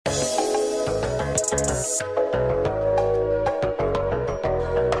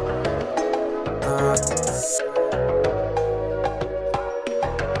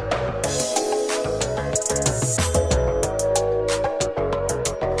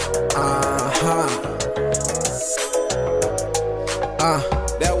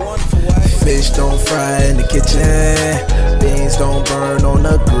That wonderful way. Fish don't fry in the kitchen, beans don't burn on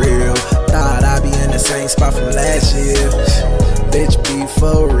the grill. Thought I'd be in the same spot from last year. Bitch, be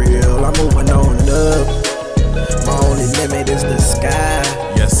for real, I'm moving on up. My only limit is the sky.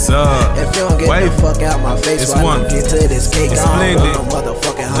 Yes, sir. If you don't get the fuck out my face, it's while I get to this cake, I don't want no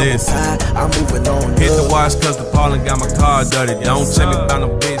motherfucking humble pie. I'm moving on Hit the up. watch cause the pollen got my car dirty. Don't check me about no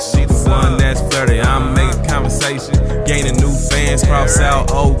bitch, she the one that's flirty. I'm making conversation, gaining new fans. Cross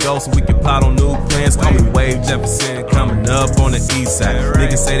out old ghosts so we can plot on new plans. Call me Wave Jefferson, coming up on the east side.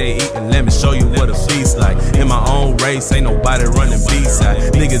 Niggas say they eatin', let me show you what a feast like. In my own race, ain't nobody running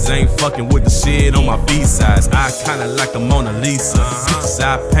B-side. Niggas ain't fucking with the shit on my B-sides. I kinda like the Mona Lisa.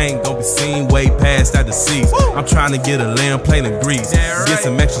 Side paint don't be seen way past that deceased. I'm trying to get a lamb plate of grease. Get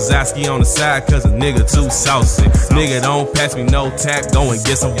some extra Zosky on the side cause a nigga too saucy. Nigga don't pass me no tack, go and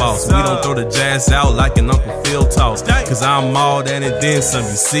get some boss. We don't throw the jazz out like an Uncle Phil toss. Cause I'm all that and then some,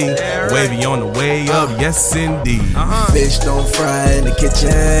 you see. Wavy on the way up, yes indeed. Fish don't fry in the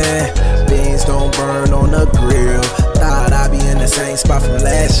kitchen, beans don't burn on the grill. Thought I'd be in the same spot from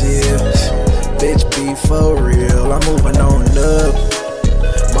last year. Bitch, be for real, I'm moving on up.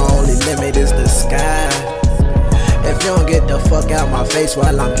 My only limit is the sky. If you don't get the fuck out my face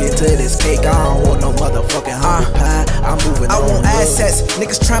while I'm getting to this cake, I don't want no motherfucking humble pie. I'm moving on. I want assets.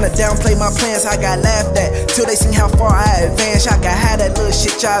 Niggas tryna downplay my plans, I got laughed at till they seen how far I advanced. I got had that little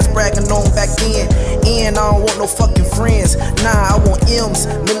shit y'all was bragging on back then. And I don't want no fucking friends. Nah, I want M's,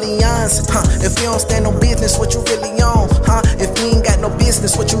 millions. If you don't stand no business, what you really on? If you ain't got no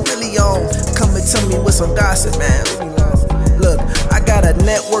business, what you really on? Come and tell me with some gossip, man. Look, I got a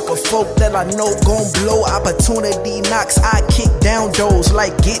network of folk that I know gon' blow. Opportunity knocks, I kick down doors.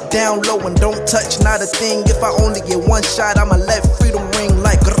 Like get down low and don't touch, not a thing. If I only get one shot, I'ma let freedom ring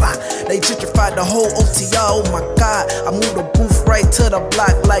like rah. They gentrified the whole OTR, oh my god. I moved the booth right to the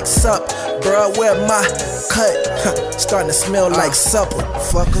block like sup. Bruh, where my cut? Starting to smell like supper,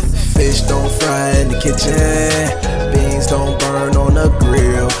 fucker. Fish don't fry in the kitchen, beans don't burn on the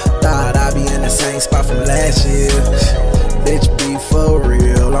grill. Thought I'd be in the same spot from last year. Bitch, be for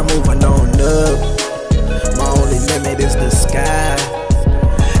real, I'm moving on up. My only limit is the sky.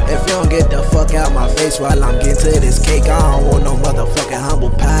 If you don't get the fuck out my face while I'm getting to this cake, I don't want no motherfucking humble